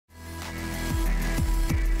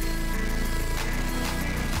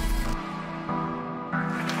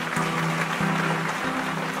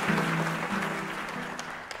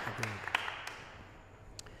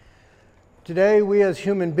Today, we as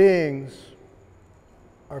human beings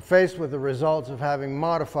are faced with the results of having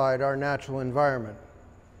modified our natural environment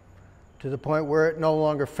to the point where it no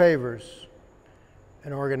longer favors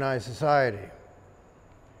an organized society.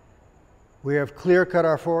 We have clear-cut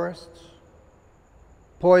our forests,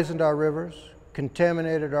 poisoned our rivers,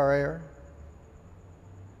 contaminated our air,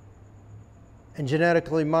 and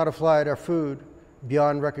genetically modified our food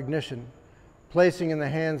beyond recognition, placing in the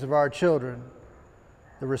hands of our children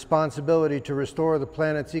the responsibility to restore the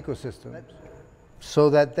planet's ecosystems so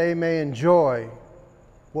that they may enjoy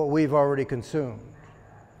what we've already consumed.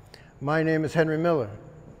 My name is Henry Miller.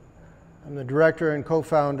 I'm the director and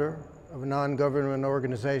co-founder of a non-government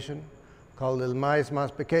organization called El Maíz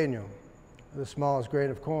Más Pequeño, the smallest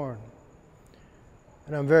grain of corn.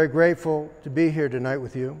 And I'm very grateful to be here tonight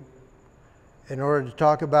with you in order to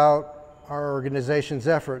talk about our organization's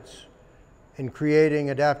efforts in creating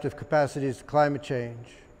adaptive capacities to climate change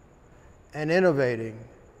and innovating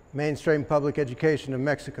mainstream public education in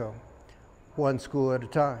Mexico, one school at a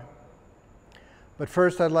time. But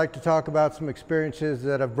first, I'd like to talk about some experiences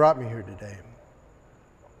that have brought me here today.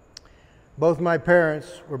 Both my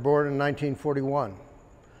parents were born in 1941,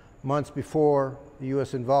 months before the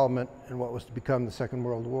U.S. involvement in what was to become the Second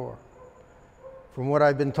World War. From what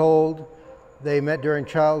I've been told, they met during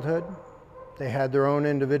childhood. They had their own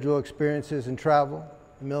individual experiences in travel,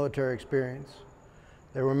 military experience.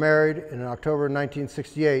 They were married, and in October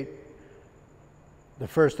 1968, the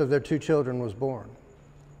first of their two children was born.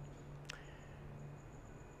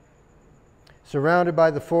 Surrounded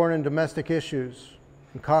by the foreign and domestic issues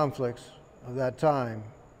and conflicts of that time,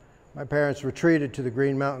 my parents retreated to the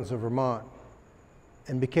Green Mountains of Vermont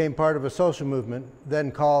and became part of a social movement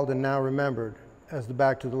then called and now remembered as the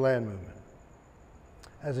Back to the Land movement.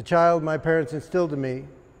 As a child, my parents instilled in me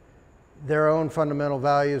their own fundamental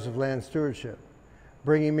values of land stewardship,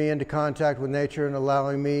 bringing me into contact with nature and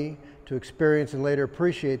allowing me to experience and later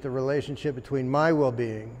appreciate the relationship between my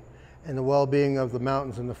well-being and the well-being of the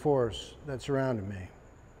mountains and the forests that surrounded me.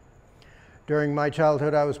 During my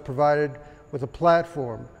childhood, I was provided with a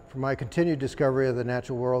platform for my continued discovery of the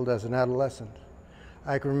natural world as an adolescent.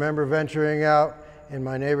 I can remember venturing out in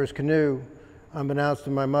my neighbor's canoe, unbeknownst to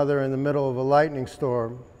my mother, in the middle of a lightning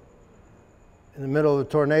storm, in the middle of the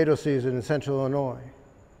tornado season in central Illinois,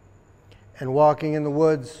 and walking in the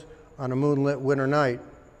woods on a moonlit winter night,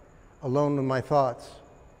 alone with my thoughts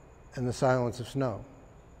and the silence of snow.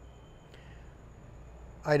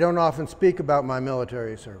 I don't often speak about my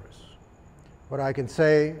military service. What I can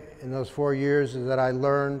say in those 4 years is that I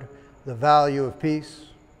learned the value of peace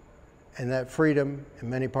and that freedom in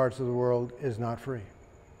many parts of the world is not free.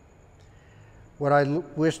 What I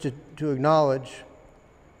wish to acknowledge,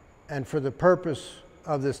 and for the purpose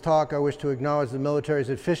of this talk, I wish to acknowledge the military's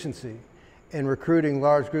efficiency in recruiting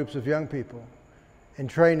large groups of young people and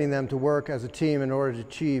training them to work as a team in order to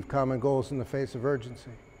achieve common goals in the face of urgency.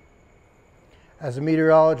 As a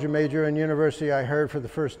meteorology major in university, I heard for the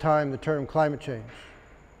first time the term climate change.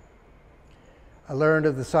 I learned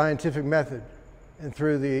of the scientific method, and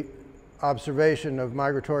through the observation of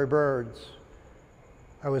migratory birds,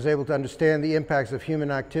 I was able to understand the impacts of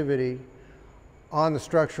human activity on the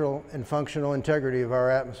structural and functional integrity of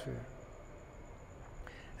our atmosphere.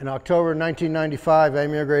 In October 1995, I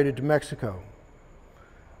immigrated to Mexico,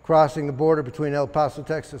 crossing the border between El Paso,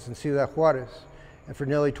 Texas and Ciudad Juarez. And for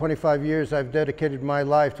nearly 25 years, I've dedicated my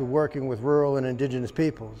life to working with rural and indigenous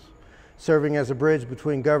peoples, serving as a bridge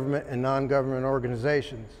between government and non-government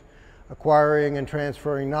organizations, acquiring and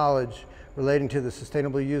transferring knowledge relating to the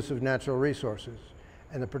sustainable use of natural resources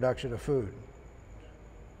and the production of food.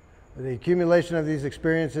 The accumulation of these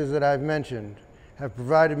experiences that I've mentioned have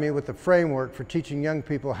provided me with a framework for teaching young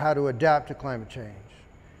people how to adapt to climate change,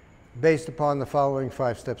 based upon the following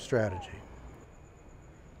 5-step strategy.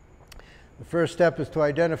 The first step is to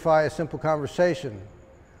identify a simple conversation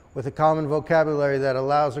with a common vocabulary that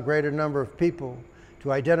allows a greater number of people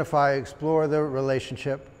to identify and explore the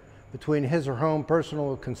relationship between his or her own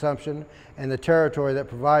personal consumption and the territory that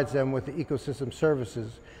provides them with the ecosystem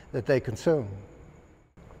services that they consume.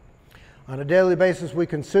 On a daily basis, we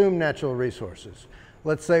consume natural resources,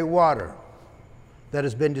 let's say water, that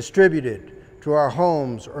has been distributed to our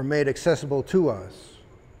homes or made accessible to us.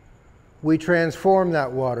 We transform that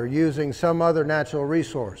water using some other natural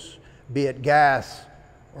resource, be it gas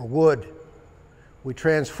or wood. We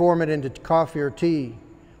transform it into coffee or tea.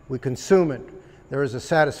 We consume it. There is a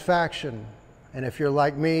satisfaction, and if you're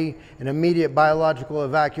like me, an immediate biological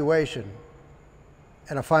evacuation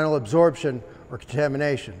and a final absorption or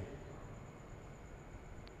contamination.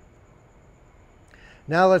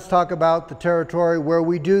 Now let's talk about the territory where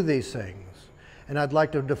we do these things and I'd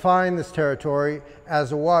like to define this territory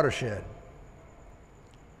as a watershed.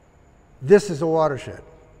 This is a watershed.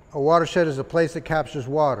 A watershed is a place that captures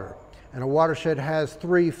water, and a watershed has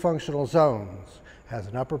three functional zones. It has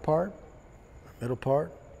an upper part, a middle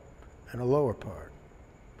part, and a lower part.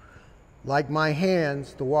 Like my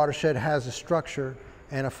hands, the watershed has a structure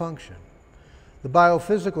and a function. The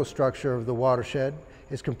biophysical structure of the watershed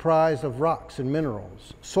is comprised of rocks and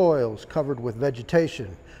minerals, soils covered with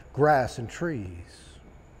vegetation, grass and trees.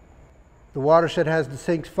 The watershed has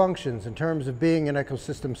distinct functions in terms of being an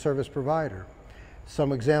ecosystem service provider.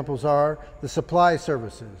 Some examples are the supply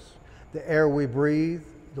services, the air we breathe,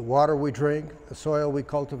 the water we drink, the soil we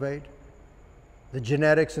cultivate, the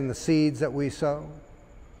genetics and the seeds that we sow,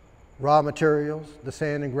 raw materials, the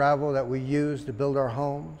sand and gravel that we use to build our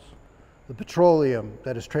homes, the petroleum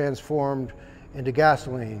that is transformed into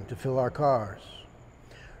gasoline to fill our cars,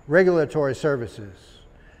 regulatory services,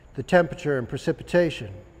 the temperature and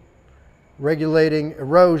precipitation, regulating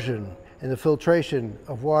erosion and the filtration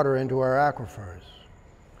of water into our aquifers,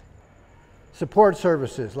 support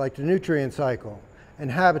services like the nutrient cycle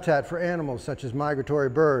and habitat for animals such as migratory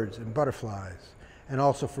birds and butterflies, and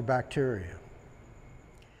also for bacteria.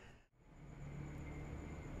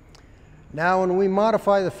 Now, when we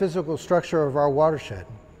modify the physical structure of our watershed,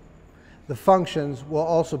 the functions will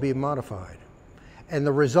also be modified, and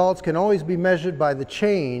the results can always be measured by the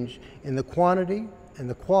change in the quantity and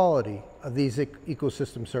the quality of these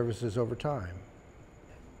ecosystem services over time.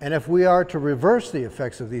 And if we are to reverse the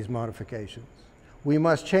effects of these modifications, we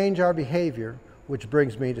must change our behavior, which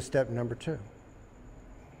brings me to step number 2.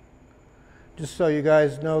 Just so you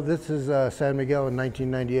guys know, this is San Miguel in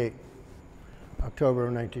 1998, October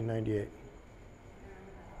of 1998.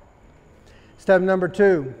 Step number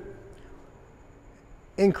 2,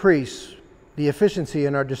 increase the efficiency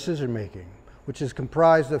in our decision making, which is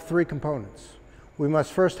comprised of 3 components. We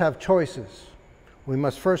must first have choices. We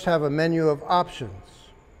must first have a menu of options.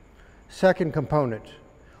 Second component,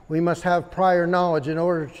 we must have prior knowledge in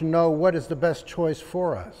order to know what is the best choice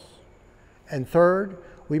for us. And third,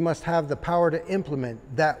 we must have the power to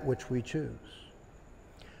implement that which we choose.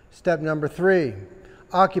 Step number 3,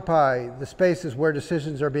 occupy the spaces where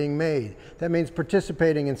decisions are being made. That means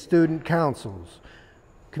participating in student councils,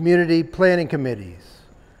 community planning committees.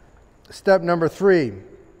 Step number 3,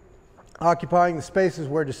 occupying the spaces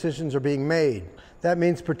where decisions are being made. That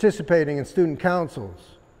means participating in student councils,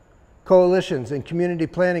 coalitions, and community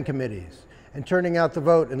planning committees, and turning out the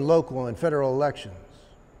vote in local and federal elections.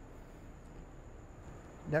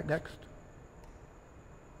 Next.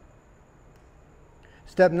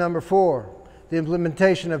 Step number 4, the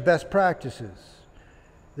implementation of best practices.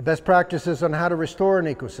 The best practices on how to restore an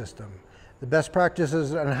ecosystem, the best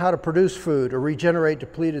practices on how to produce food or regenerate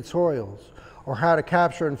depleted soils, or how to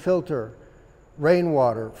capture and filter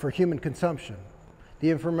rainwater for human consumption. The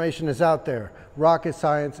information is out there. Rocket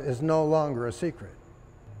science is no longer a secret.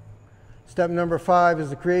 Step number 5 is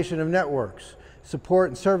the creation of networks, support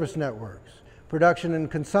and service networks, production and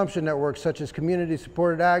consumption networks such as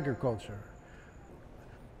community-supported agriculture,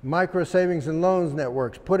 micro savings and loans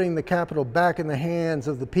networks, putting the capital back in the hands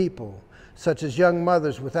of the people, such as young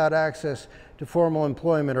mothers without access to formal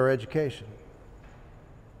employment or education.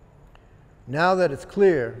 Now that it's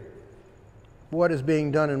clear what is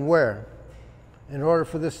being done and where, in order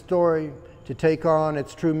for this story to take on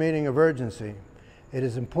its true meaning of urgency, it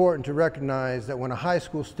is important to recognize that when a high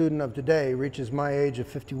school student of today reaches my age of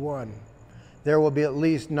 51, there will be at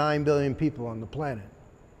least 9 billion people on the planet,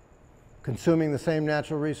 consuming the same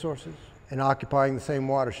natural resources and occupying the same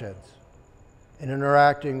watersheds and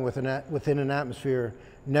interacting within an atmosphere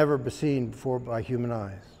never seen before by human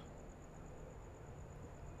eyes.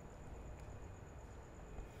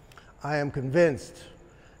 I am convinced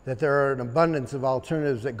that there are an abundance of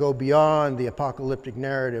alternatives that go beyond the apocalyptic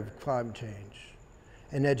narrative of climate change,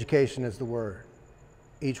 and education is the word.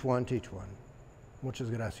 Each one teach one. Muchas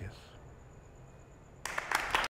gracias.